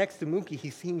large, but next to Mookie,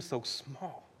 he seemed so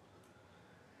small.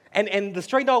 And the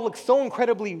stray dog looked so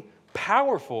incredibly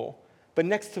powerful, but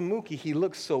next to Mookie, he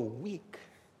looked so weak.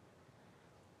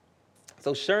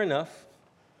 So sure enough,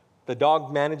 the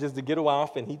dog manages to get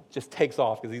off, and he just takes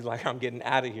off because he's like, I'm getting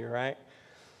out of here, right?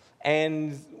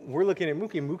 And we're looking at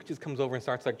Mookie, and Mookie just comes over and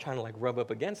starts trying to rub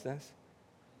up against us.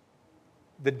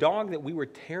 The dog that we were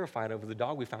terrified of was the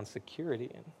dog we found security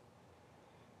in.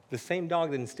 The same dog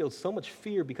that instilled so much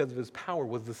fear because of his power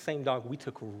was the same dog we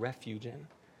took refuge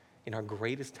in our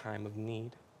greatest time of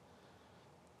need.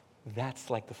 That's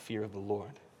like the fear of the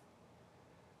Lord.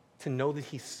 To know that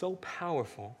he's so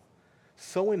powerful,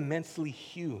 so immensely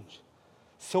huge,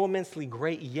 so immensely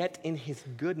great, yet in his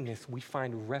goodness we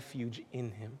find refuge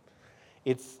in him.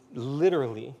 It's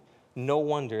literally no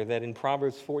wonder that in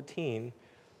Proverbs 14,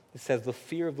 it says, in the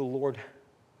fear of the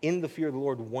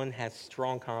Lord, one has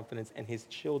strong confidence, and his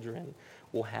children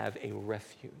will have a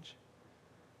refuge.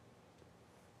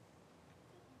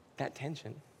 That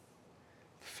tension,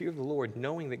 the fear of the Lord,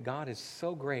 knowing that God is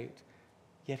so great,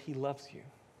 yet he loves you.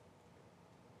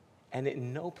 And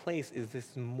in no place is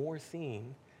this more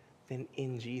seen than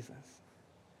in Jesus.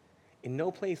 In no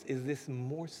place is this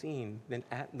more seen than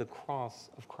at the cross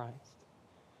of Christ.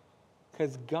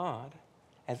 Because God,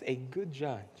 as a good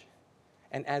judge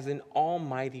and as an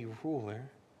almighty ruler,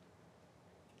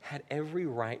 had every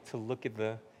right to look at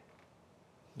the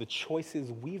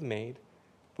choices we've made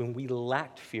when we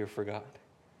lacked fear for God.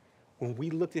 When we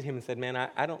looked at him and said, man,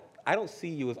 I don't see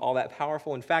you as all that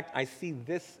powerful. In fact, I see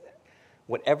this,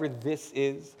 whatever this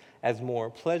is, as more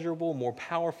pleasurable, more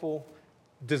powerful,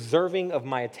 deserving of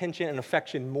my attention and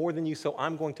affection more than you, so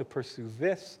I'm going to pursue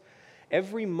this.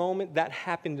 Every moment that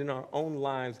happened in our own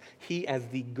lives, he, as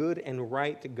the good and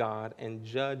right God and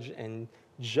judge and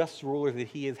just ruler that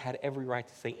he is, had every right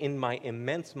to say, in my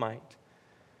immense might,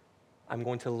 I'm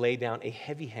going to lay down a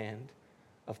heavy hand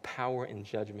of power and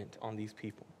judgment on these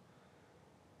people.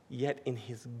 Yet in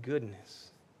his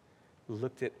goodness,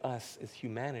 looked at us as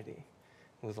humanity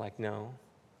and was like, no,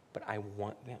 but I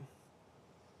want them.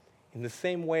 In the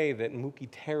same way that Mookie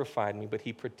terrified me, but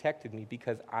he protected me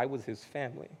because I was his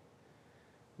family,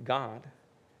 God,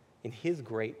 in his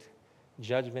great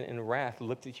judgment and wrath,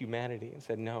 looked at humanity and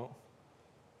said, no,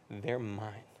 they're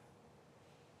mine,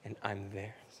 and I'm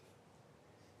theirs.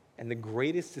 And the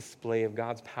greatest display of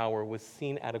God's power was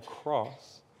seen at a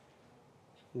cross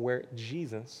where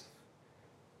Jesus,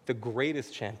 the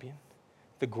greatest champion,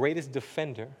 the greatest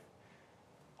defender,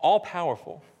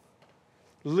 all-powerful,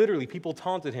 literally, people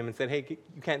taunted him and said, hey,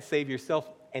 you can't save yourself,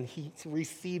 and he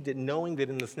received it knowing that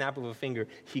in the snap of a finger,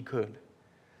 he could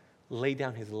lay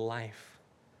down his life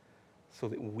so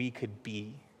that we could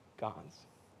be God's,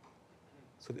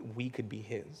 so that we could be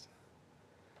his,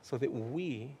 so that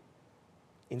we,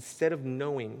 instead of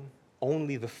knowing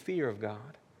only the fear of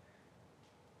God,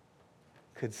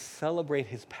 could celebrate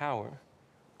his power,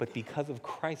 but because of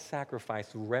Christ's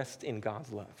sacrifice, rest in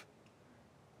God's love.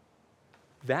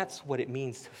 That's what it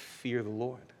means to fear the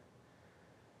Lord.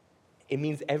 It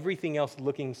means everything else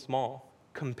looking small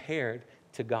compared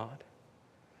to God.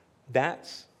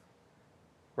 That's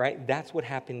what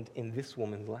happened in this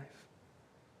woman's life.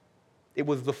 It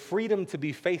was the freedom to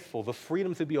be faithful, the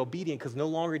freedom to be obedient, because no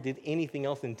longer did anything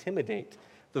else intimidate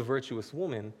the virtuous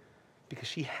woman, because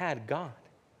she had God.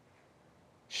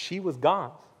 She was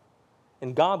God's,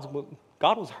 and God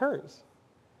was hers.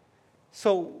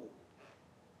 So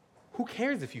who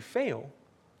cares if you fail?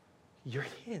 You're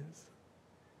his.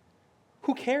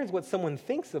 Who cares what someone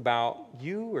thinks about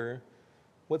you or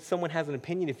what someone has an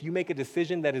opinion if you make a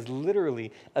decision that is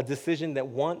literally a decision that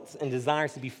wants and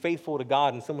desires to be faithful to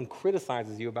God and someone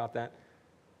criticizes you about that?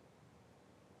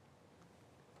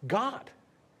 God,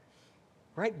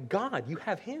 right? God, you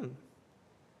have him.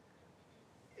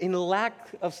 In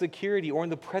lack of security or in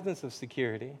the presence of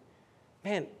security,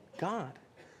 man, God.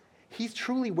 He's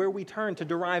truly where we turn to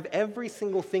derive every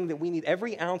single thing that we need.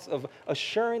 Every ounce of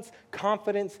assurance,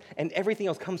 confidence, and everything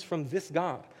else comes from this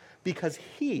God, because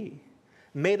he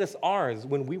made us ours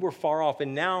when we were far off,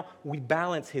 and now we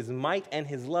balance his might and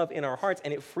his love in our hearts,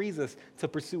 and it frees us to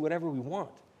pursue whatever we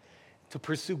want, to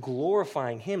pursue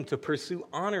glorifying him, to pursue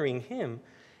honoring him,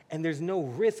 and there's no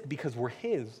risk because we're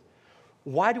his.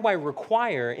 Why do I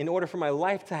require, in order for my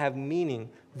life to have meaning,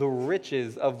 the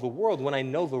riches of the world when I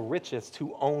know the richest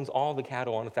who owns all the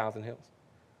cattle on 1,000 hills?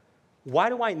 Why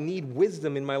do I need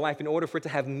wisdom in my life in order for it to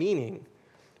have meaning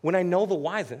when I know the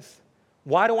wisest?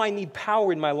 Why do I need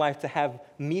power in my life to have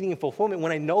meaning and fulfillment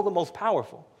when I know the most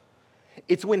powerful?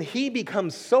 It's when he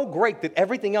becomes so great that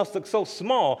everything else looks so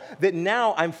small that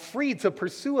now I'm free to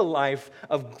pursue a life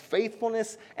of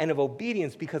faithfulness and of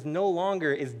obedience, because no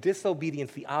longer is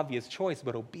disobedience the obvious choice,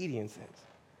 but obedience is.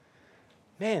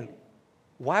 Man,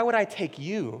 why would I take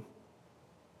you,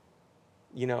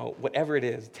 whatever it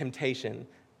is, temptation,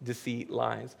 deceit,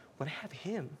 lies, when I have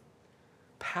him,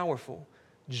 powerful,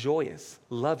 joyous,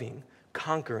 loving,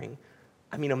 conquering,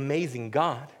 amazing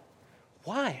God?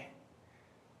 Why?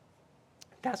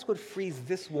 That's what frees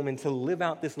this woman to live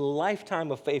out this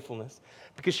lifetime of faithfulness,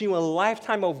 because she knew a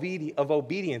lifetime of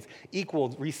obedience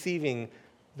equaled receiving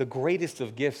the greatest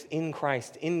of gifts in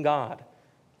Christ, in God,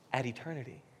 at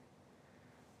eternity.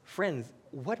 Friends,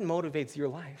 what motivates your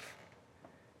life?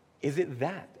 Is it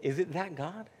that? Is it that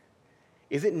God?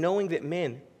 Is it knowing that,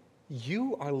 man,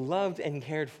 you are loved and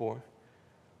cared for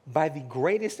by the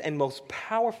greatest and most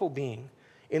powerful being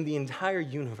in the entire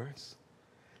universe?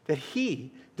 That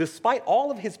he, despite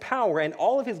all of his power and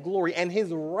all of his glory and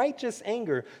his righteous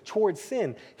anger towards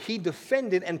sin, he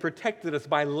defended and protected us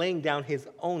by laying down his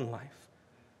own life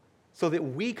so that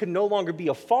we could no longer be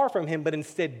afar from him, but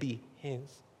instead be his.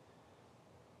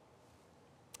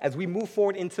 As we move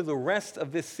forward into the rest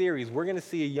of this series, we're going to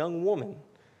see a young woman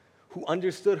who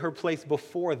understood her place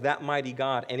before that mighty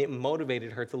God, and it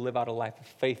motivated her to live out a life of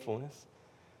faithfulness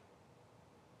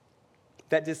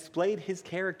that displayed his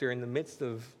character in the midst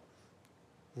of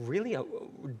really a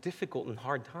difficult and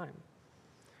hard time.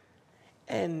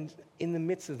 And in the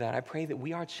midst of that, I pray that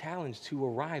we are challenged to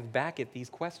arrive back at these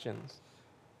questions,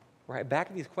 right? Back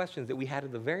at these questions that we had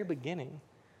at the very beginning.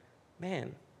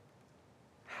 Man,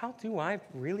 how do I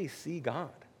really see God?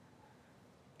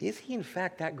 Is he in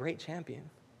fact that great champion?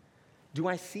 Do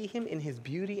I see him in his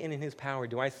beauty and in his power?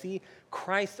 Do I see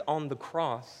Christ on the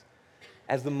cross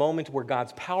as the moment where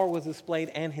God's power was displayed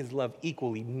and his love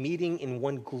equally, meeting in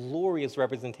one glorious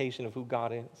representation of who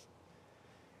God is?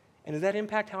 And does that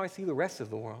impact how I see the rest of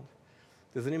the world?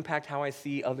 Does it impact how I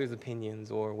see others'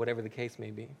 opinions or whatever the case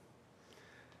may be?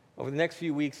 Over the next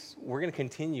few weeks, we're going to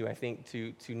continue, I think,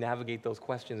 to navigate those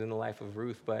questions in the life of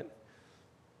Ruth. But,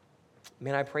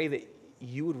 man, I pray that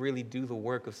you would really do the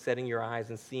work of setting your eyes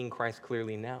and seeing Christ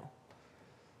clearly now.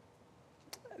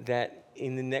 That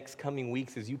in the next coming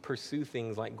weeks, as you pursue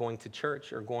things like going to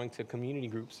church or going to community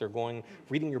groups or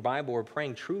reading your Bible or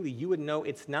praying, truly you would know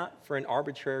it's not for an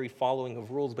arbitrary following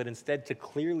of rules, but instead to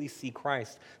clearly see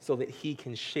Christ so that he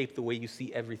can shape the way you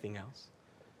see everything else.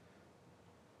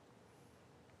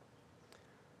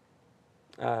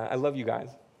 I love you guys.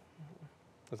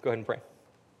 Let's go ahead and pray.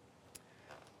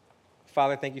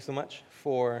 Father, thank you so much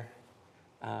for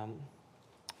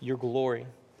your glory,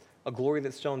 a glory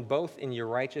that's shown both in your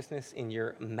righteousness, in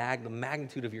the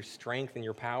magnitude of your strength and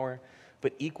your power,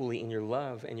 but equally in your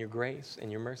love and your grace and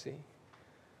your mercy.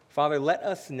 Father, let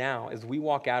us now, as we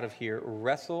walk out of here,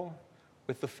 wrestle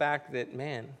with the fact that,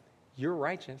 man, you're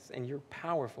righteous and you're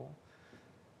powerful.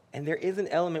 And there is an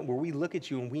element where we look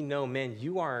at you and we know, man,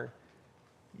 you're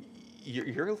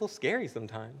a little scary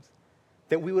sometimes.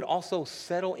 That we would also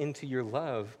settle into your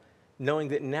love, knowing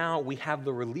that now we have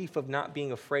the relief of not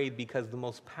being afraid because the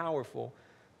most powerful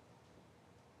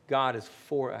God is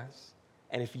for us.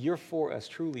 And if you're for us,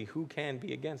 truly, who can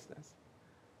be against us?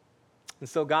 And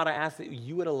so, God, I ask that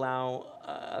you would allow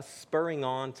us spurring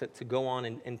on to go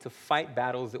on and to fight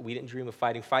battles that we didn't dream of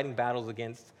fighting battles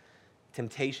against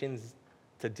temptations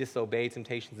to disobey,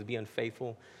 temptations to be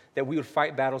unfaithful, that we would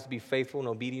fight battles to be faithful and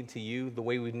obedient to you the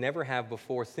way we never have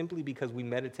before, simply because we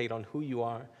meditate on who you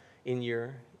are in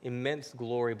your immense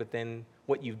glory, but then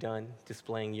what you've done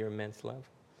displaying your immense love.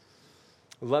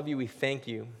 We love you. We thank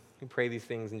you. We pray these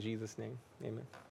things in Jesus' name. Amen.